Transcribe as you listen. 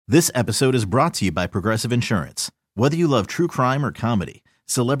This episode is brought to you by Progressive Insurance. Whether you love true crime or comedy,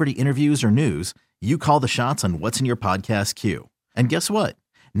 celebrity interviews or news, you call the shots on what's in your podcast queue. And guess what?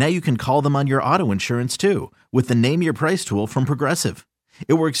 Now you can call them on your auto insurance too with the Name Your Price tool from Progressive.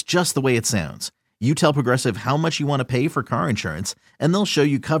 It works just the way it sounds. You tell Progressive how much you want to pay for car insurance, and they'll show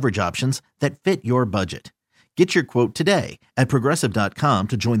you coverage options that fit your budget. Get your quote today at Progressive.com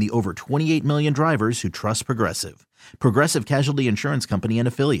to join the over 28 million drivers who trust Progressive. Progressive Casualty Insurance Company and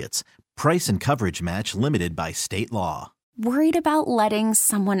Affiliates. Price and coverage match limited by state law. Worried about letting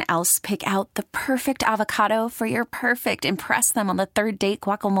someone else pick out the perfect avocado for your perfect impress them on the third date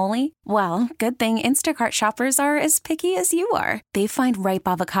guacamole? Well, good thing Instacart shoppers are as picky as you are. They find ripe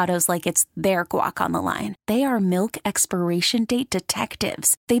avocados like it's their guac on the line. They are milk expiration date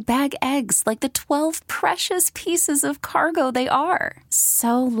detectives. They bag eggs like the 12 precious pieces of cargo they are.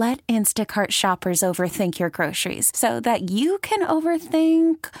 So let Instacart shoppers overthink your groceries so that you can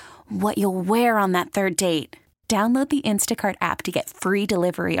overthink what you'll wear on that third date. Download the Instacart app to get free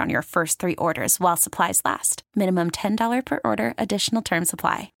delivery on your first 3 orders while supplies last. Minimum $10 per order. Additional terms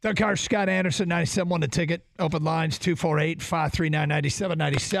apply. Doug Carr, Scott Anderson, 97.1 The Ticket. Open lines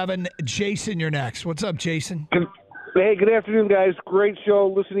 248-539-9797. Jason, you're next. What's up, Jason? Hey, good afternoon, guys. Great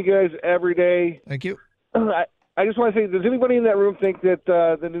show. Listen to you guys every day. Thank you. I just want to say, does anybody in that room think that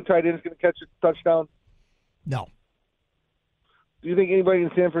the new tight end is going to catch a touchdown? No. Do you think anybody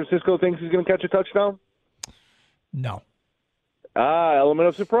in San Francisco thinks he's going to catch a touchdown? No. Element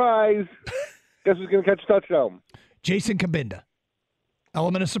of surprise. Guess who's going to catch a touchdown? Jason Kabinda.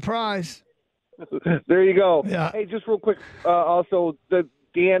 Element of surprise. There you go. Yeah. Hey, just real quick, also, the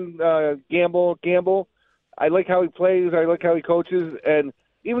Dan Campbell, I like how he plays. I like how he coaches. And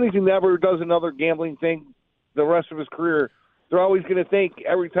even if he never does another gambling thing the rest of his career, they're always going to think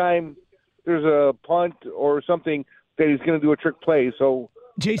every time there's a punt or something that he's going to do a trick play. So,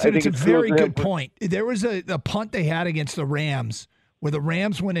 Jason, it's a very good point. There was a punt they had against the Rams where the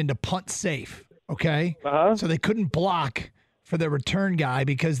Rams went into punt safe, okay? Uh-huh. So they couldn't block for the return guy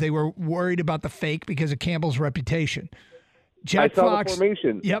because they were worried about the fake because of Campbell's reputation. Jack Fox, the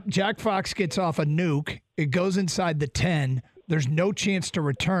formation. Yep, Jack Fox gets off a nuke. It goes inside the 10. There's no chance to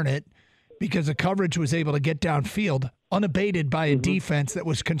return it because the coverage was able to get downfield, unabated by a defense that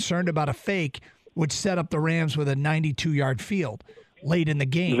was concerned about a fake, which set up the Rams with a 92-yard field late in the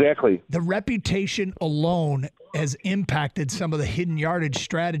game. Exactly. The reputation alone has impacted some of the hidden yardage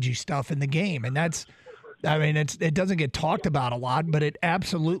strategy stuff in the game. And it doesn't get talked about a lot, but it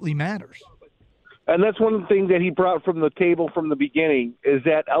absolutely matters. And that's one thing that he brought from the table from the beginning is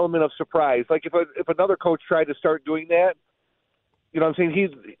that element of surprise. Like if another coach tried to start doing that, you know what I'm saying,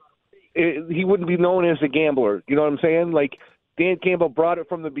 he wouldn't be known as a gambler. You know what I'm saying? Like Dan Campbell brought it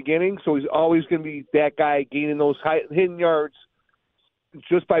from the beginning, so he's always going to be that guy gaining those hidden yards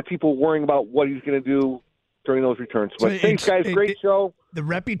just by people worrying about what he's going to do during those returns. But thanks, guys. Great show. The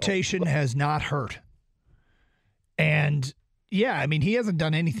reputation has not hurt. And, yeah, I mean, he hasn't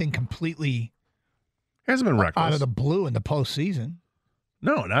done anything completely hasn't been reckless out of the blue in the postseason.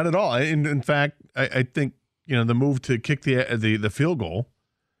 No, not at all. In fact, I think, the move to kick the field goal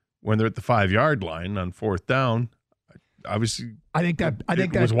when they're at the 5-yard line on 4th down, obviously, I think that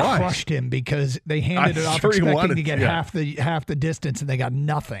crushed him because they handed it off expecting to get half the distance and they got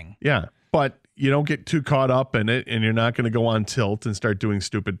nothing. Yeah, but you don't get too caught up in it, and you're not going to go on tilt and start doing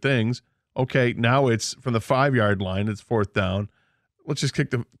stupid things. Okay, now it's from the 5-yard line. It's 4th down. Let's just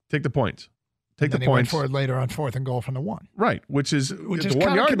take the points. Take the points. Went for it later on 4th and goal from the 1. Right, which is the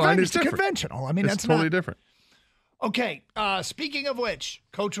 1-yard line is different. Conventional. I mean, it's that's totally different. Okay, speaking of which,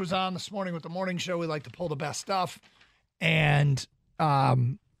 Coach was on this morning with the morning show. We like to pull the best stuff. And,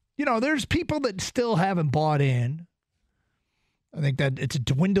 there's people that still haven't bought in. I think that it's a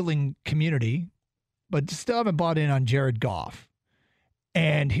dwindling community, but still haven't bought in on Jared Goff.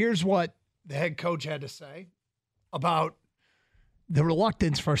 And here's what the head coach had to say about the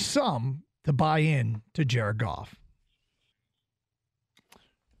reluctance for some to buy in to Jared Goff.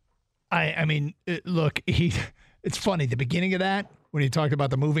 I mean, look, it's funny. The beginning of that, when he talked about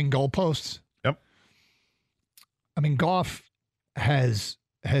the moving goalposts. Yep. I mean, Goff has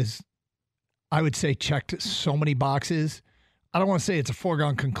I would say checked so many boxes. I don't want to say it's a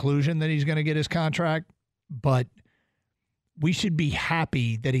foregone conclusion that he's going to get his contract, but we should be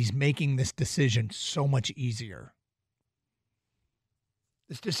happy that he's making this decision so much easier.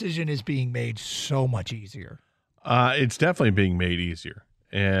 This decision is being made so much easier. It's definitely being made easier,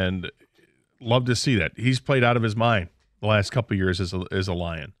 and love to see that. He's played out of his mind the last couple of years as a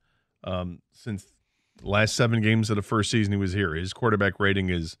Lion. Since the last 7 games of the first season he was here, his quarterback rating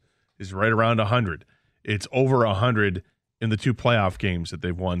is right around 100. It's over 100 in the 2 playoff games that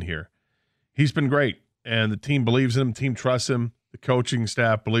they've won here. He's been great, and the team believes in him. The team trusts him. The coaching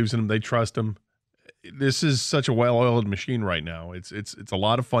staff believes in him. They trust him. This is such a well-oiled machine right now. It's a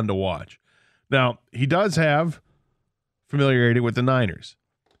lot of fun to watch. Now, he does have familiarity with the Niners.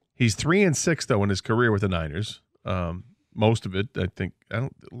 He's 3-6 though in his career with the Niners. Most of it, I think.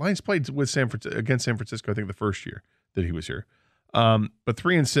 Lions played with against San Francisco, I think, the first year that he was here. But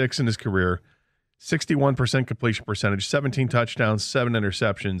 3-6 in his career, 61% completion percentage, 17 touchdowns, 7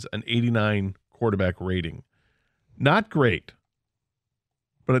 interceptions, an 89 quarterback rating. Not great,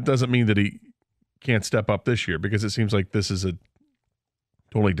 but it doesn't mean that he can't step up this year, because it seems like this is a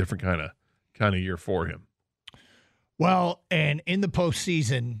totally different kind of year for him. Well, and in the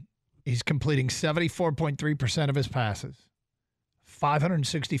postseason, he's completing 74.3% of his passes,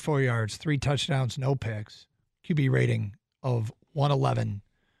 564 yards, 3 touchdowns, no picks, QB rating of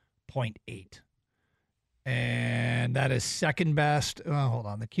 111.8. And that is second best. Oh, hold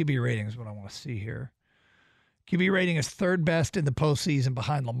on. The QB rating is what I want to see here. QB rating is third best in the postseason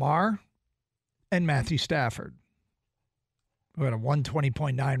behind Lamar and Matthew Stafford, who had a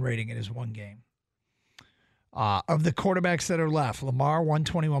 120.9 rating in his one game. Of the quarterbacks that are left, Lamar,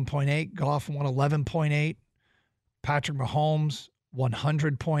 121.8, Goff, 111.8, Patrick Mahomes,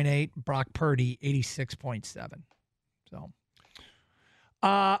 100.8, Brock Purdy, 86.7. So,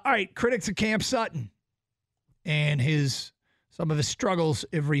 all right, critics of Cam Sutton and some of his struggles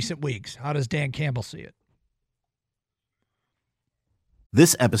of recent weeks. How does Dan Campbell see it?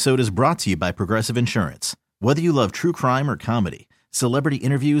 This episode is brought to you by Progressive Insurance. Whether you love true crime or comedy, celebrity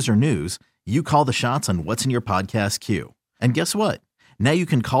interviews or news, you call the shots on what's in your podcast queue. And guess what? Now you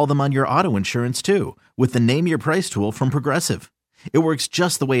can call them on your auto insurance too with the Name Your Price tool from Progressive. It works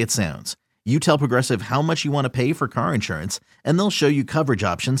just the way it sounds. You tell Progressive how much you want to pay for car insurance, and they'll show you coverage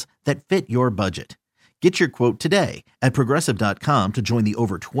options that fit your budget. Get your quote today at Progressive.com to join the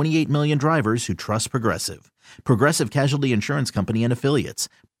over 28 million drivers who trust Progressive. Progressive Casualty Insurance Company and Affiliates.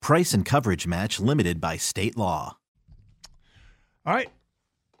 Price and coverage match limited by state law. All right.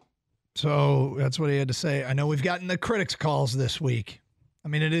 So that's what he had to say. I know we've gotten the critics' calls this week. I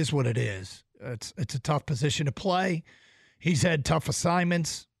mean, it is what it is. It's a tough position to play. He's had tough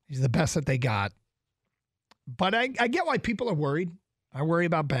assignments. He's the best that they got. But I get why people are worried. I worry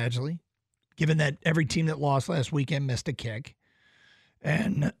about Badgley, given that every team that lost last weekend missed a kick.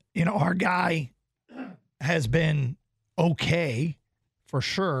 And, our guy has been okay for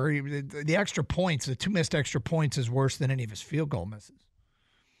sure. The extra points, the 2 missed extra points is worse than any of his field goal misses.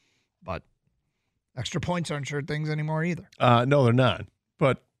 But extra points aren't sure things anymore either. No, they're not.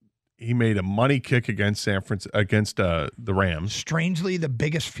 But he made a money kick against the Rams. Strangely, the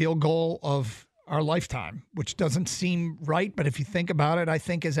biggest field goal of our lifetime, which doesn't seem right, but if you think about it, I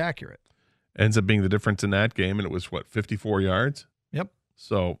think is accurate. Ends up being the difference in that game, and it was 54 yards. Yep.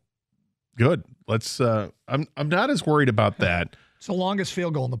 So good. Let's. I'm not as worried about that. It's the longest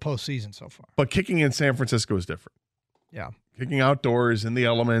field goal in the postseason so far. But kicking in San Francisco is different. Yeah. Kicking outdoors in the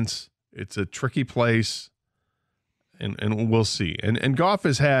elements. It's a tricky place, and we'll see. And Goff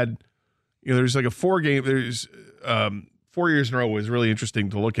has had, there's like a 4 years in a row. It was really interesting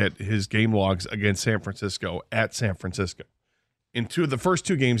to look at his game logs against San Francisco at San Francisco. In the first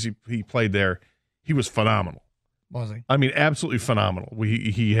 2 games he played there, he was phenomenal. Was he? I mean, absolutely phenomenal.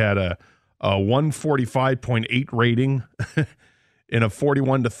 He had a 145.8 rating in a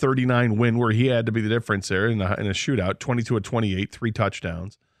 41-39 win where he had to be the difference there in a shootout, 22-28, 3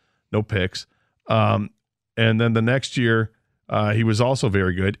 touchdowns. No picks. And then the next year, he was also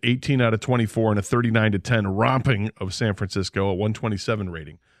very good. 18 out of 24 and a 39-10 romping of San Francisco, a 127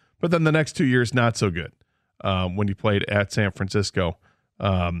 rating. But then the next 2 years, not so good. When he played at San Francisco,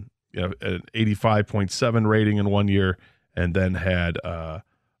 an 85.7 rating in 1 year, and then had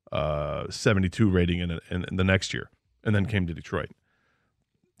 72 rating in the next year, and then came to Detroit.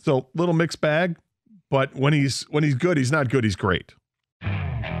 So little mixed bag, but when he's good, he's not good. He's great.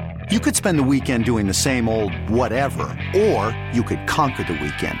 You could spend the weekend doing the same old whatever, or you could conquer the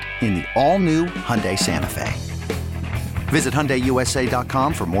weekend in the all-new Hyundai Santa Fe. Visit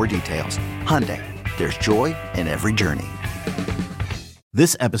HyundaiUSA.com for more details. Hyundai, there's joy in every journey.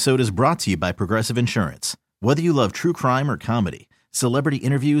 This episode is brought to you by Progressive Insurance. Whether you love true crime or comedy, celebrity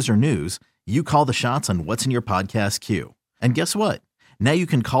interviews or news, you call the shots on what's in your podcast queue. And guess what? Now you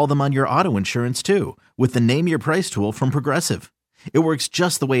can call them on your auto insurance too with the Name Your Price tool from Progressive. It works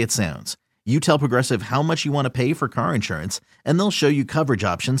just the way it sounds. You tell Progressive how much you want to pay for car insurance, and they'll show you coverage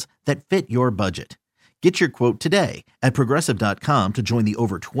options that fit your budget. Get your quote today at Progressive.com to join the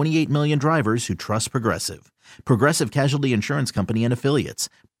over 28 million drivers who trust Progressive. Progressive Casualty Insurance Company and Affiliates.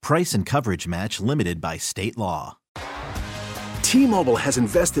 Price and coverage match limited by state law. T-Mobile has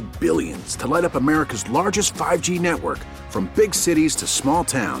invested billions to light up America's largest 5G network, from big cities to small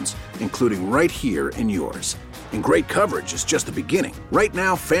towns, including right here in yours. And great coverage is just the beginning. Right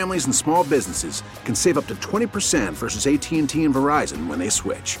now, families and small businesses can save up to 20% versus AT&T and Verizon when they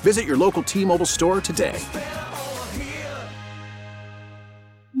switch. Visit your local T-Mobile store today.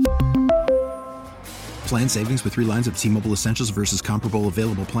 Plan savings with 3 lines of T-Mobile Essentials versus comparable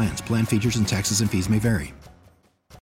available plans. Plan features and taxes and fees may vary.